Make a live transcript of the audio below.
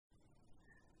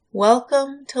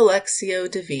Welcome to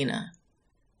Lectio Divina.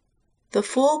 The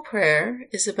full prayer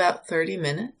is about 30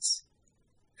 minutes.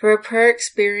 For a prayer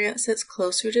experience that's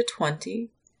closer to 20,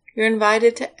 you're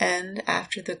invited to end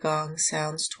after the gong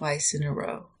sounds twice in a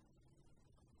row.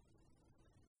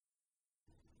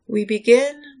 We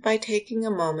begin by taking a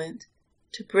moment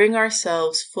to bring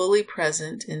ourselves fully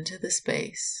present into the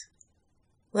space,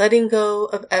 letting go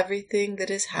of everything that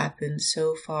has happened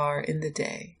so far in the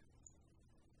day.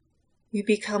 We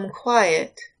become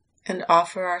quiet and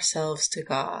offer ourselves to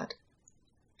God.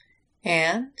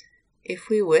 And, if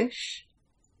we wish,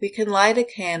 we can light a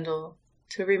candle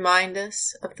to remind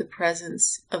us of the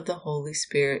presence of the Holy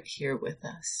Spirit here with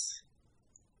us.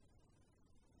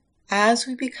 As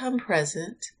we become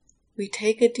present, we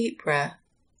take a deep breath,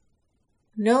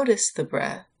 notice the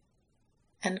breath,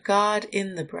 and God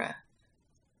in the breath,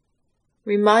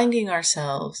 reminding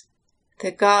ourselves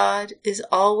that God is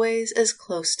always as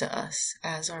close to us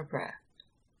as our breath.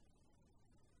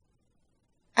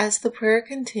 As the prayer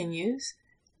continues,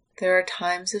 there are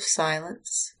times of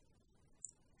silence.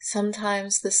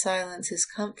 Sometimes the silence is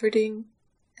comforting,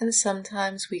 and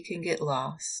sometimes we can get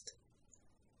lost.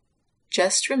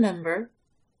 Just remember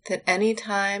that any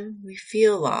time we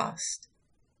feel lost,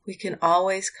 we can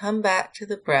always come back to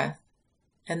the breath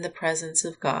and the presence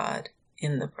of God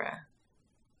in the breath.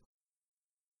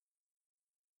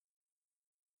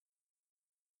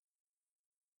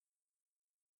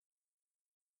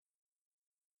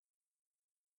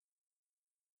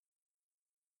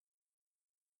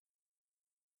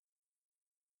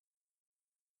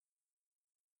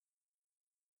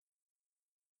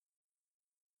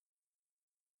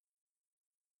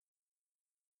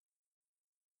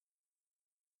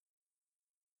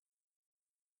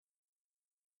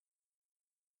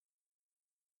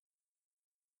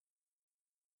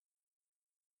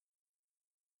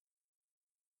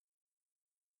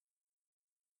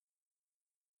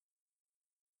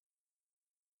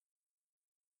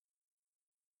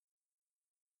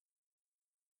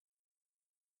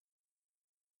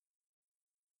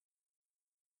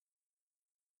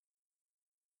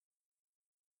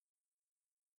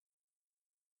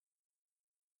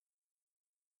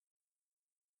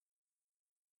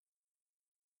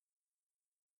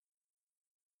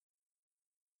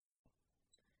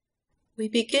 We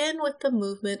begin with the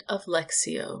movement of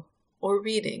Lectio, or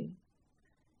reading.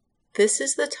 This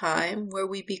is the time where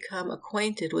we become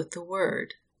acquainted with the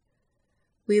Word.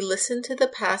 We listen to the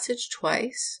passage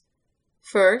twice,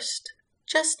 first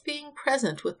just being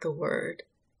present with the Word,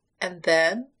 and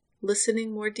then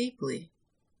listening more deeply.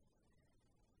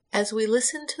 As we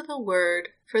listen to the Word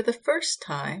for the first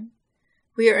time,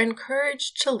 we are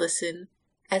encouraged to listen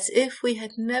as if we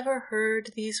had never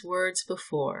heard these words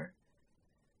before.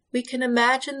 We can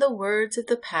imagine the words of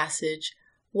the passage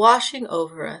washing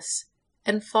over us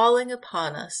and falling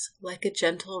upon us like a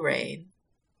gentle rain.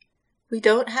 We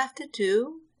don't have to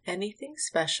do anything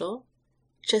special,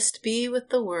 just be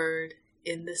with the Word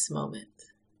in this moment.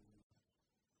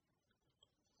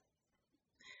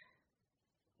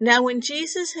 Now when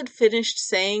Jesus had finished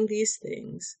saying these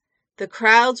things, the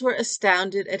crowds were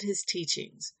astounded at his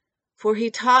teachings, for he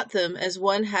taught them as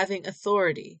one having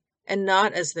authority, and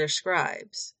not as their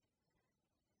scribes.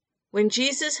 When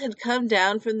Jesus had come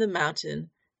down from the mountain,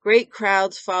 great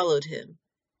crowds followed him.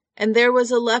 And there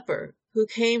was a leper who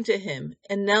came to him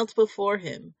and knelt before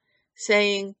him,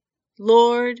 saying,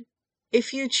 "Lord,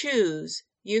 if you choose,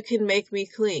 you can make me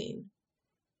clean."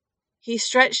 He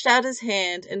stretched out his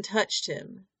hand and touched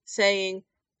him, saying,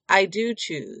 "I do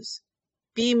choose.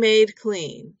 Be made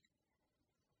clean."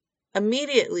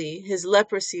 Immediately his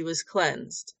leprosy was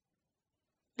cleansed.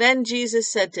 Then Jesus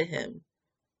said to him,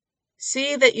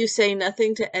 "See that you say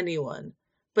nothing to anyone,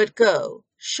 but go,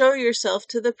 show yourself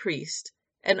to the priest,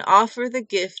 and offer the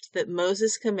gift that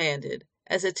Moses commanded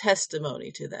as a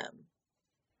testimony to them."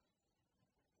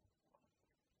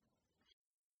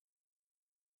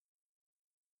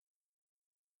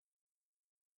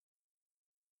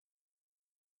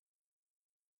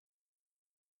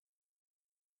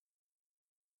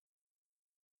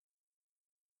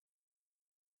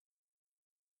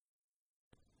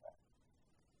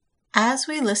 As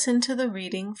we listen to the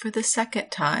reading for the second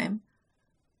time,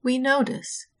 we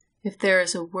notice if there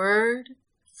is a word,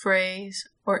 phrase,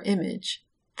 or image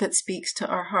that speaks to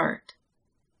our heart.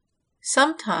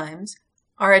 Sometimes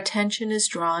our attention is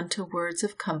drawn to words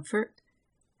of comfort,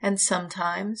 and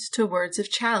sometimes to words of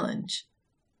challenge.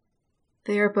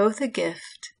 They are both a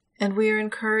gift, and we are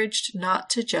encouraged not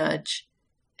to judge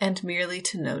and merely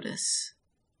to notice.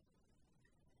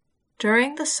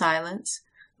 During the silence,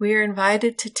 we are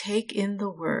invited to take in the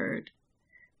Word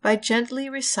by gently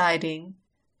reciting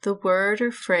the word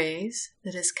or phrase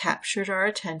that has captured our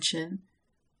attention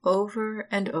over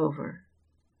and over,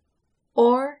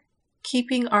 or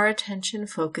keeping our attention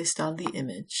focused on the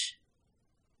image.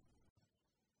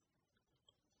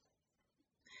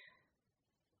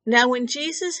 Now when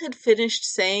Jesus had finished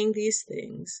saying these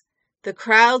things, the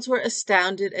crowds were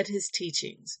astounded at his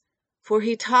teachings, for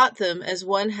he taught them as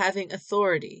one having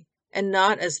authority, and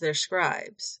not as their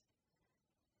scribes.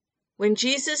 When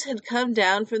Jesus had come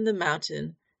down from the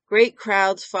mountain, great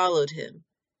crowds followed him.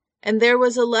 And there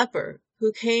was a leper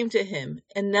who came to him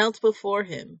and knelt before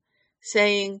him,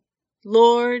 saying,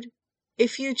 "Lord,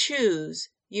 if you choose,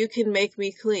 you can make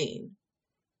me clean."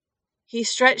 He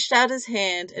stretched out his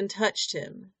hand and touched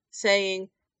him, saying,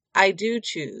 "I do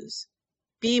choose.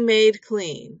 Be made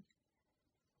clean."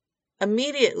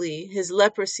 Immediately his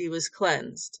leprosy was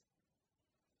cleansed.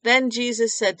 Then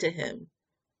Jesus said to him,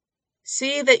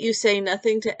 "See that you say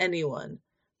nothing to anyone,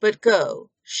 but go,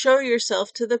 show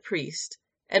yourself to the priest,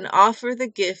 and offer the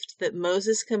gift that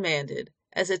Moses commanded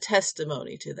as a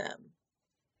testimony to them."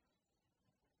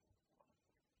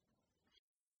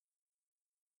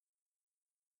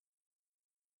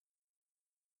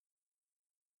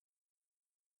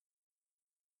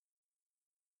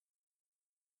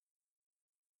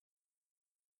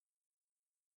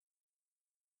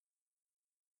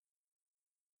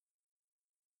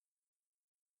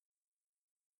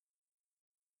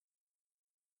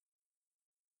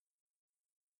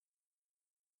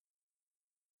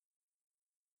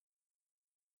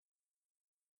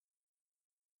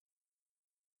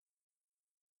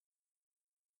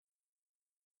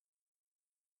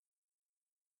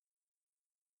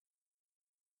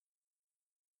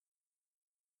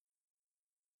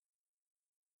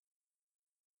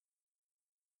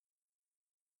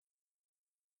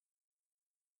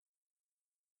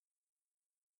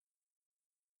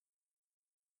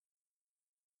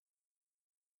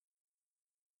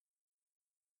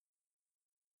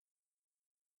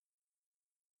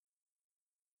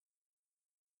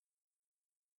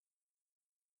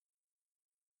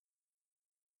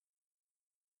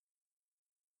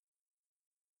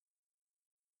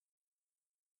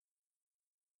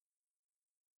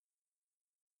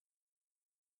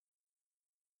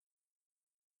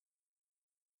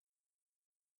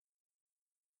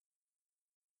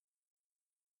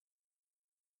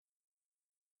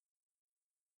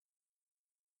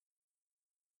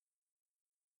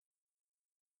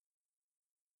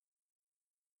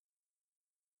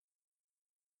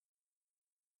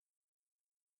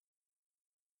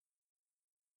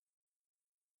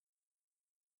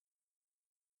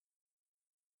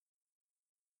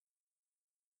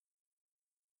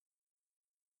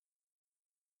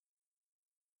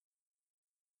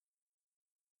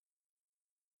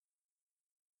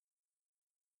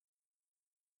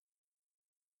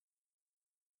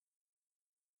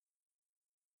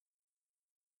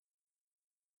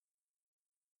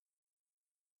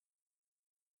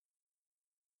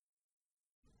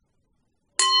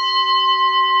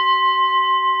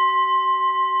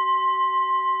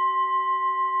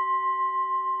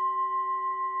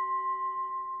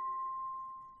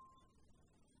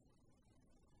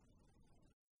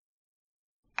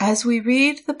 As we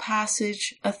read the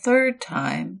passage a third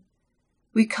time,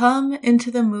 we come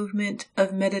into the movement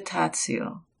of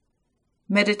meditatio,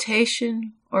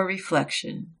 meditation or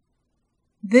reflection.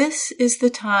 This is the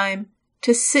time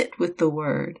to sit with the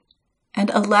Word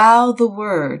and allow the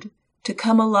Word to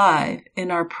come alive in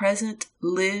our present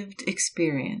lived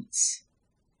experience.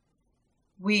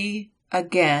 We,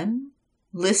 again,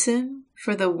 listen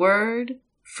for the word,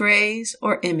 phrase,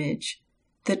 or image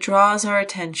that draws our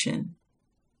attention.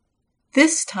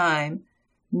 This time,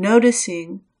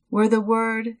 noticing where the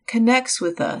word connects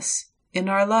with us in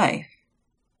our life.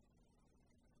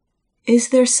 Is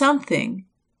there something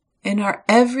in our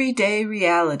everyday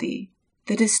reality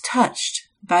that is touched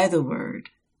by the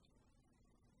word?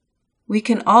 We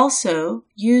can also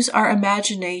use our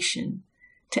imagination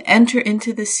to enter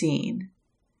into the scene,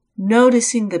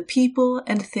 noticing the people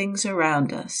and things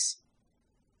around us.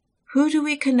 Who do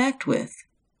we connect with?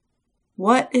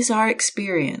 What is our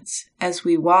experience as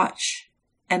we watch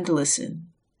and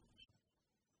listen?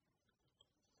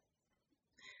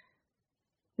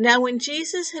 Now when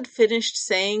Jesus had finished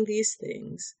saying these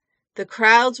things, the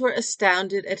crowds were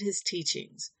astounded at his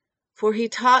teachings, for he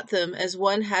taught them as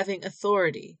one having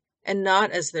authority, and not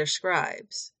as their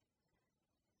scribes.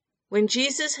 When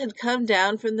Jesus had come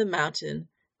down from the mountain,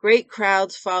 great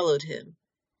crowds followed him.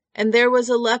 And there was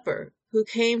a leper who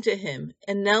came to him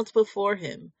and knelt before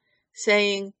him,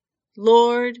 saying,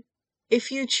 "Lord,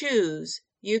 if you choose,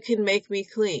 you can make me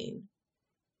clean."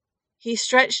 He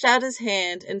stretched out his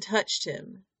hand and touched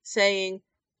him, saying,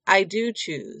 "I do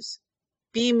choose.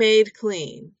 Be made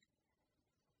clean."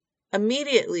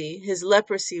 Immediately his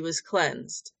leprosy was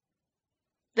cleansed.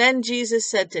 Then Jesus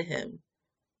said to him,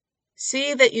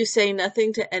 "See that you say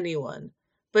nothing to anyone,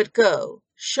 but go,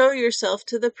 show yourself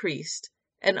to the priest,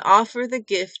 and offer the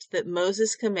gift that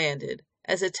Moses commanded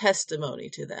as a testimony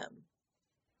to them."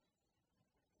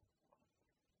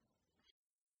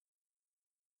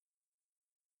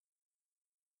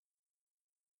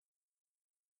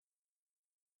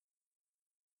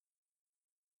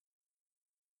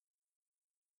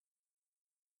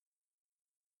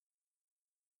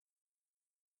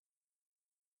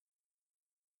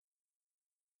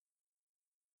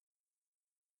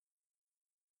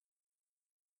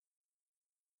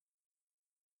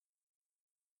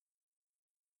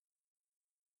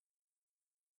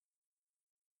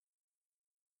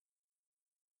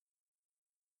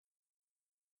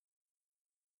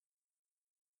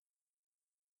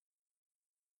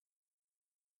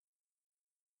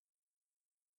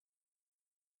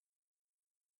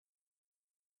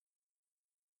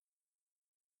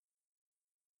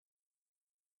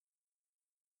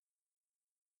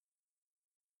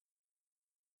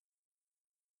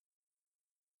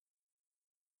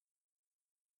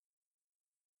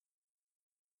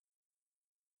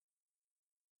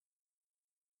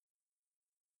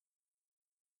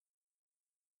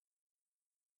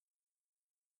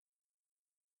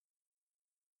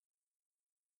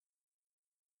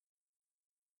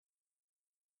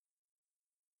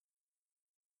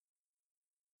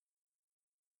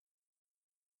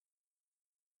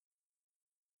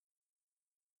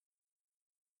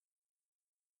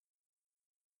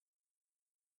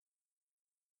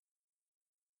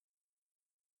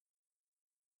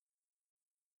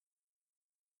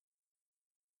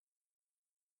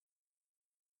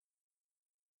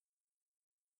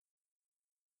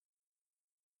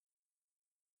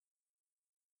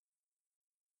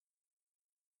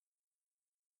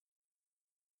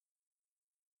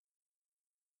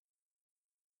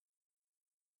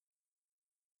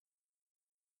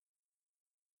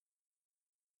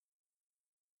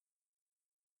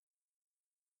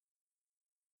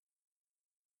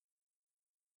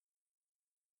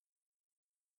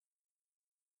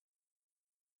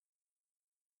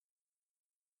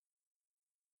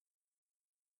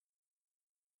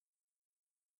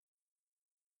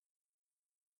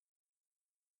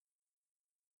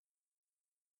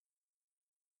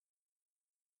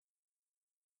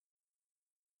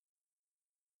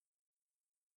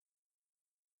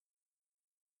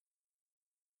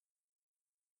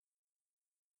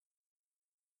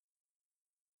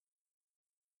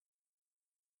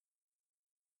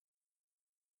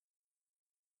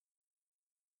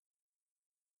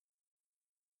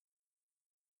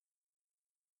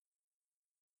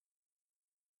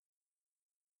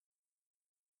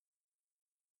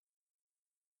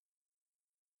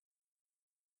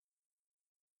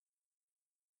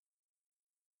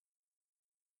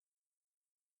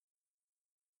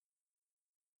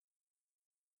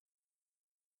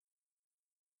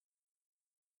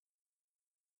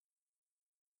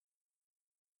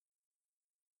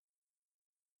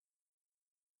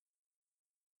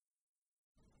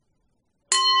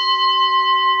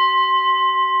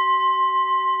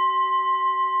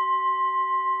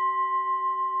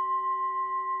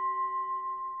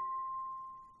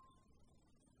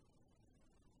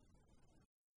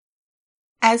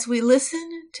 As we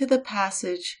listen to the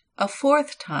passage a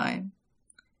fourth time,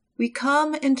 we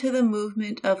come into the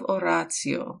movement of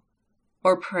oratio,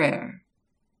 or prayer,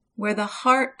 where the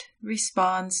heart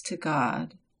responds to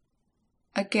God.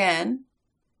 Again,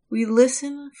 we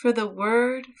listen for the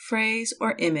word, phrase,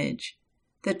 or image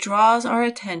that draws our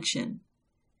attention,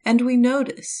 and we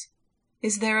notice,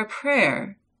 is there a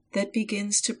prayer that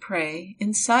begins to pray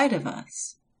inside of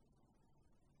us?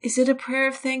 Is it a prayer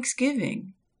of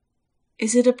thanksgiving?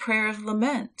 Is it a prayer of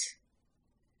lament?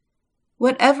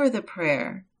 Whatever the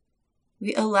prayer,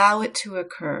 we allow it to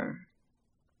occur.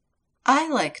 I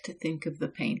like to think of the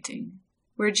painting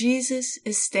where Jesus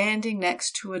is standing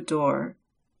next to a door,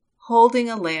 holding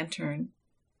a lantern,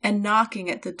 and knocking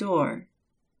at the door.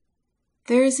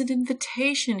 There is an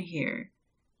invitation here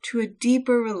to a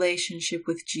deeper relationship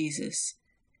with Jesus,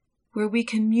 where we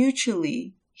can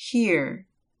mutually hear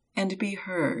and be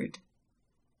heard.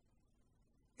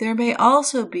 There may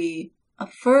also be a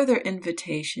further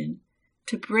invitation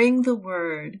to bring the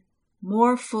word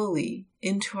more fully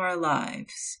into our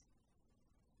lives.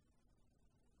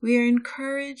 We are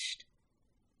encouraged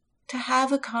to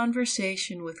have a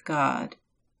conversation with God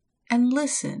and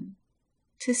listen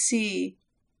to see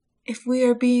if we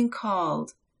are being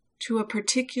called to a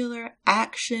particular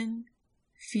action,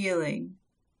 feeling,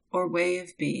 or way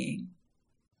of being.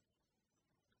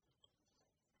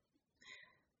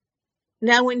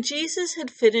 Now when Jesus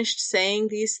had finished saying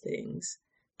these things,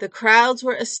 the crowds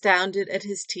were astounded at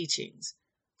his teachings,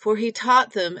 for he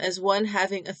taught them as one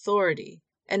having authority,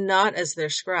 and not as their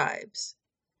scribes.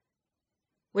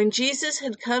 When Jesus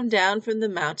had come down from the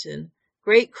mountain,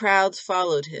 great crowds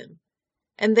followed him,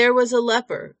 and there was a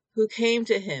leper who came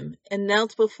to him and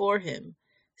knelt before him,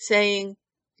 saying,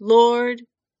 "Lord,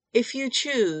 if you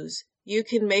choose, you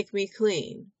can make me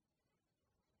clean."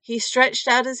 He stretched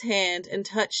out his hand and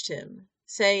touched him,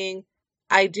 saying,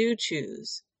 "I do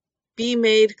choose. Be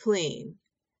made clean."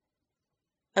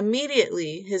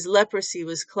 Immediately his leprosy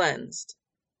was cleansed.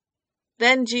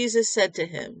 Then Jesus said to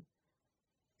him,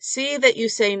 "See that you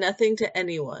say nothing to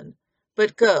anyone,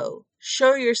 but go,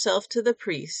 show yourself to the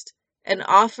priest, and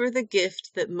offer the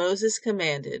gift that Moses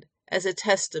commanded as a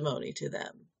testimony to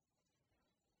them."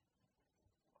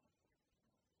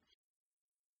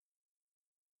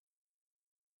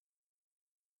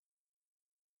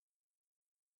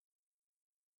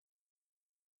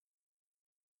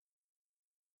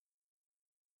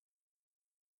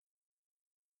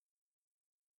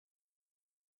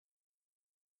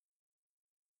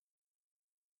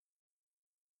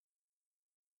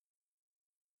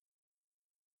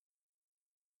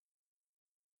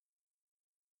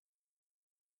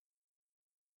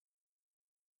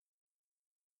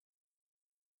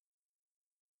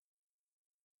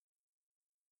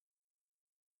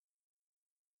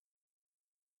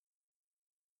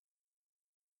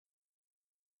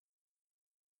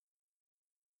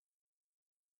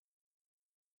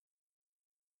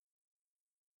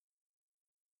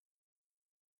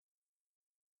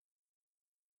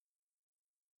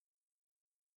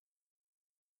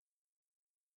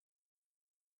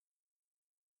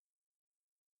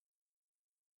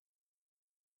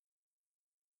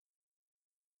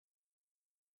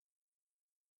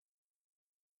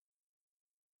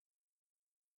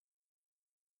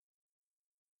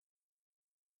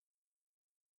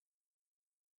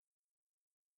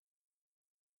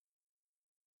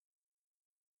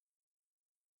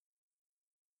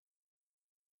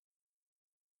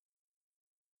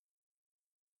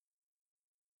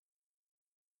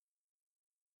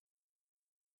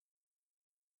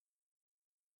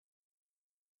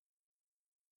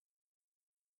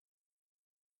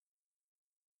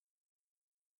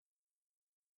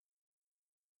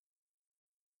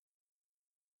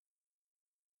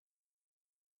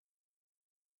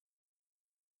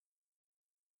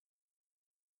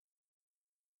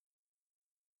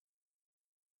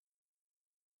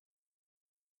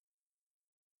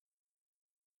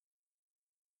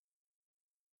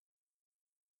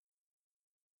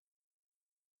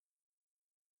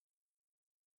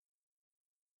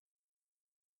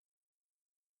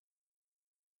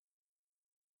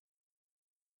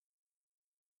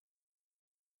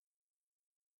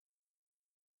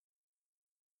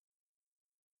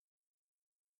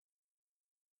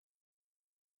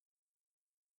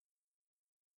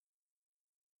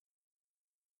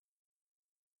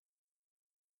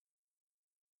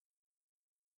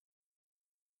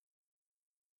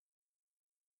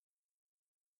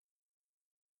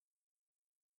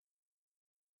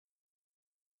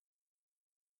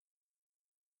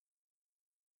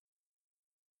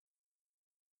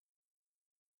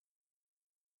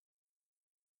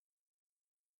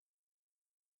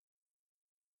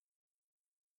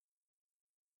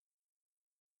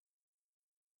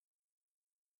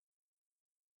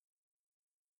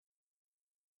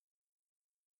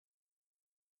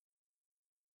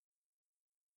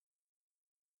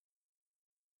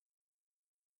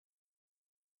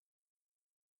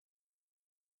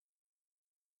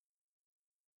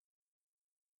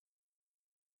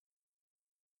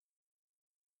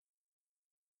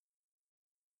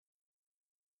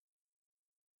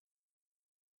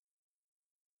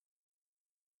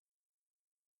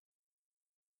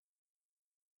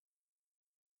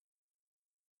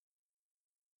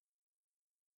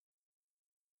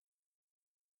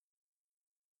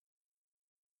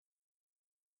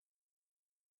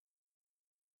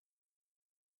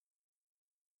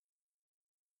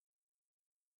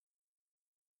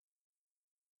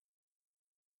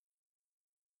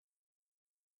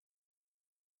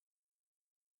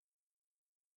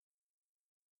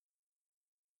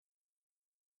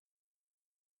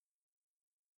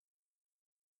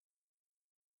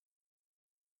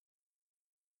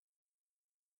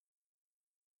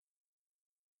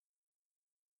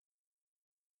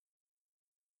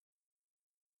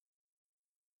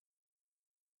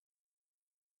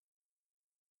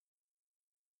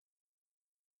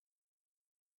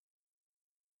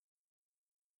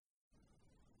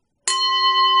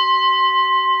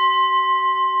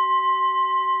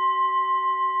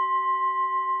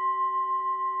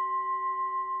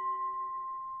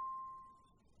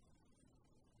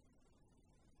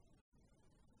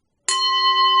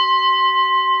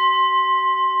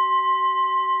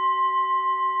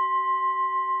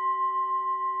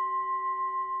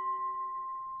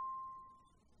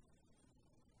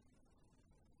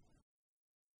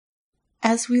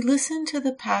 As we listen to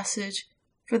the passage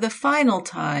for the final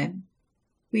time,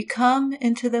 we come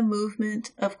into the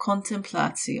movement of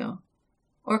contemplatio,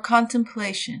 or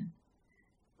contemplation,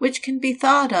 which can be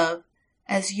thought of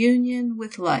as union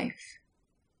with life.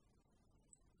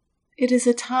 It is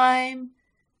a time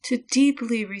to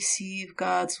deeply receive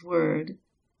God's word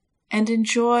and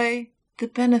enjoy the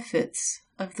benefits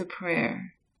of the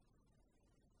prayer.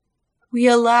 We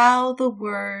allow the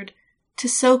word to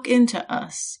soak into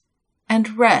us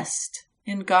and rest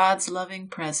in God's loving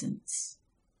presence.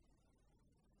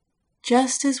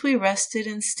 Just as we rested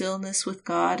in stillness with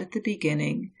God at the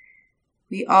beginning,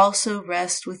 we also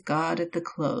rest with God at the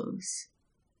close.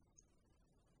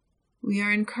 We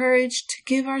are encouraged to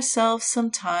give ourselves some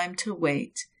time to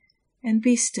wait and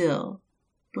be still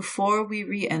before we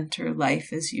re-enter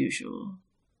life as usual.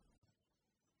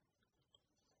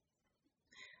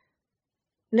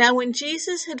 Now when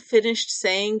Jesus had finished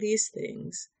saying these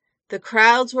things, the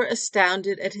crowds were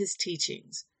astounded at his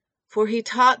teachings, for he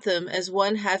taught them as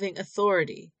one having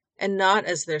authority, and not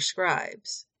as their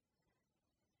scribes.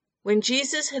 When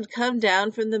Jesus had come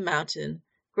down from the mountain,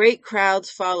 great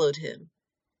crowds followed him,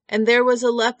 and there was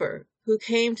a leper who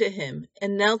came to him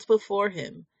and knelt before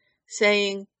him,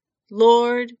 saying,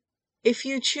 "Lord, if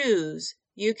you choose,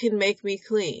 you can make me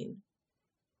clean."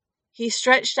 He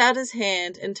stretched out his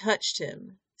hand and touched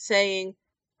him, saying,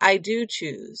 "I do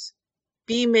choose.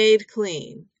 Be made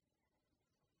clean."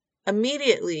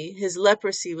 Immediately his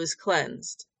leprosy was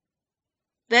cleansed.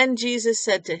 Then Jesus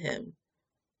said to him,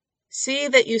 "See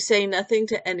that you say nothing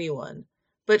to anyone,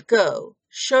 but go,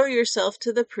 show yourself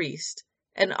to the priest,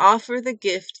 and offer the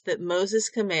gift that Moses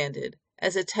commanded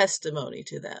as a testimony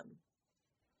to them."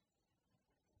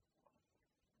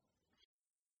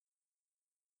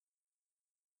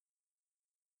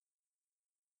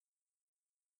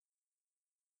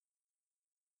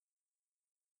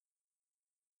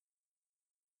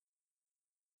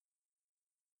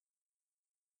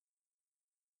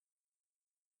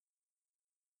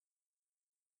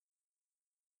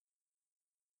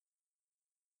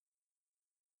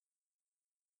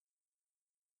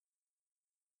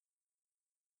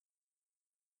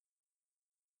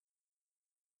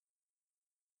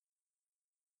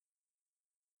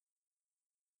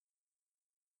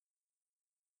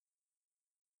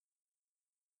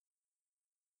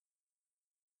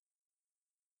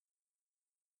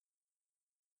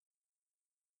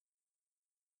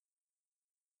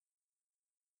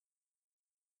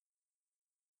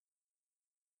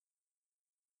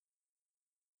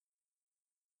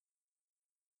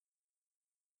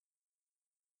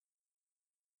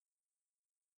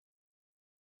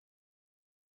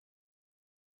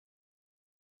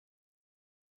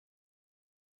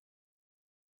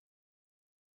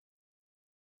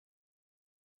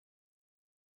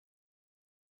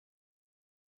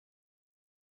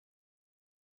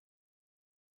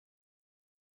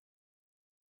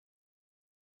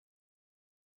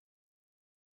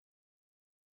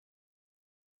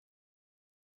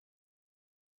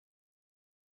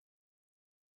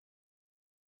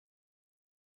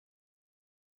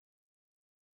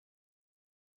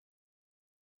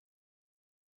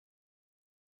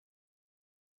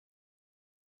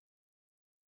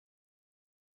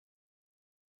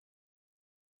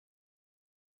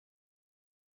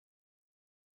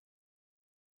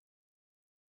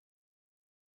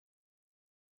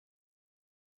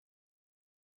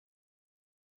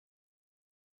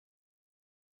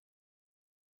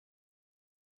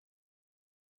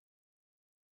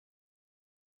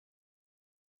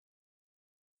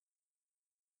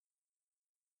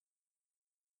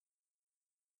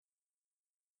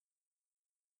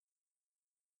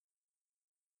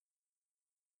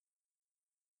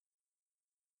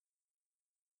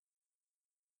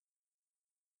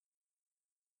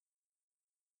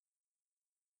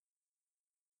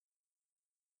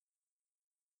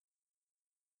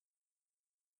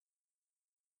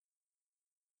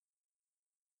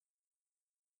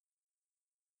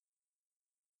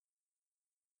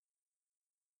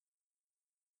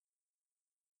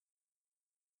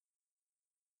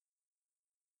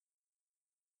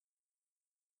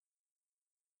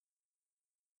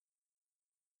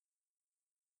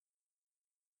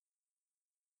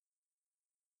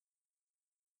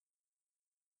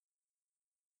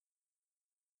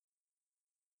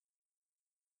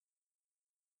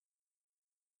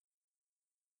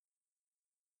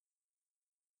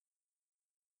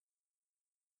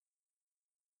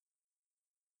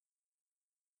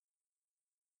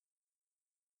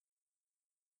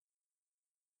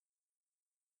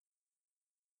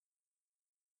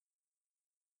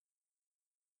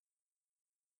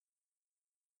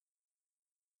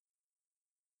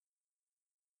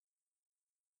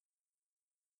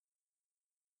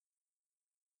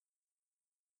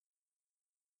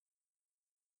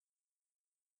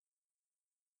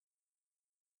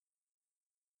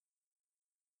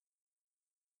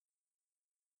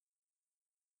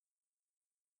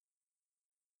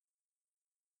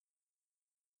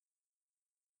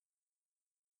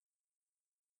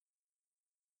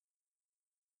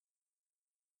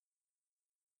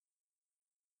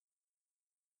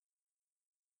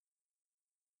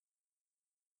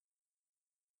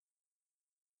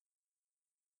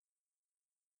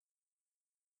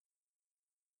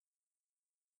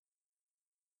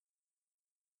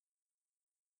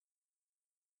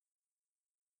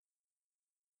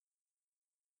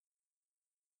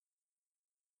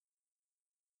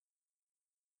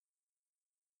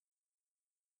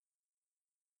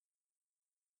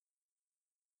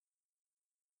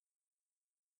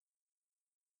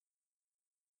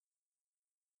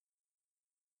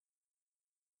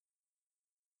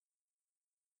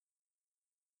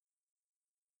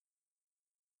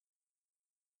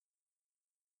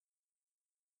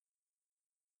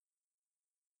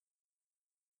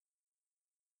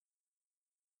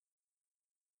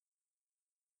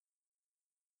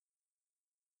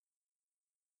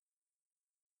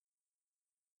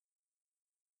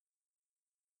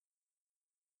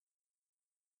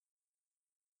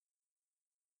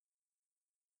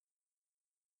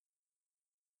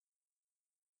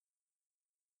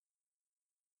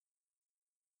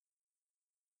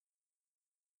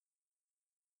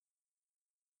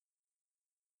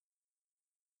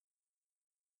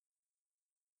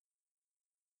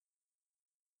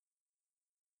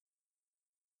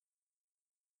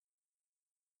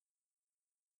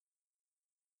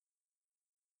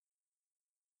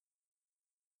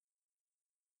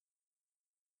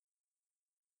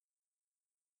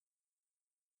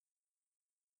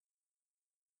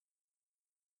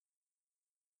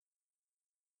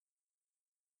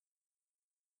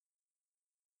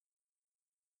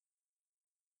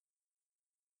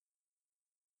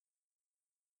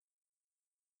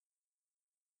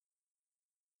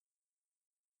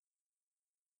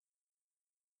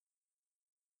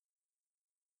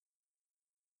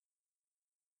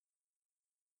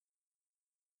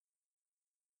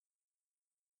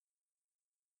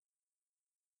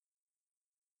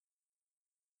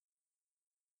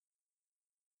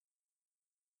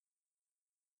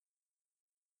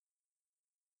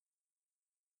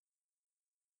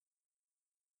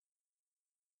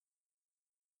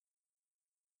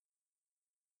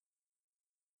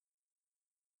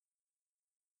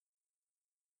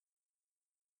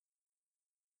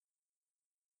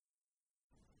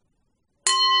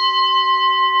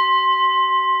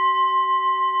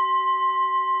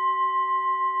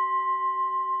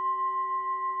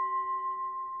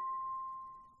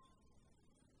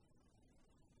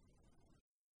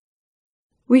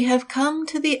 We have come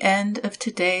to the end of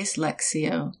today's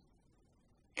Lectio.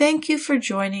 Thank you for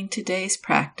joining today's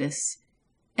practice,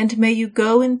 and may you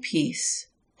go in peace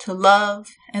to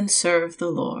love and serve the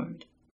Lord.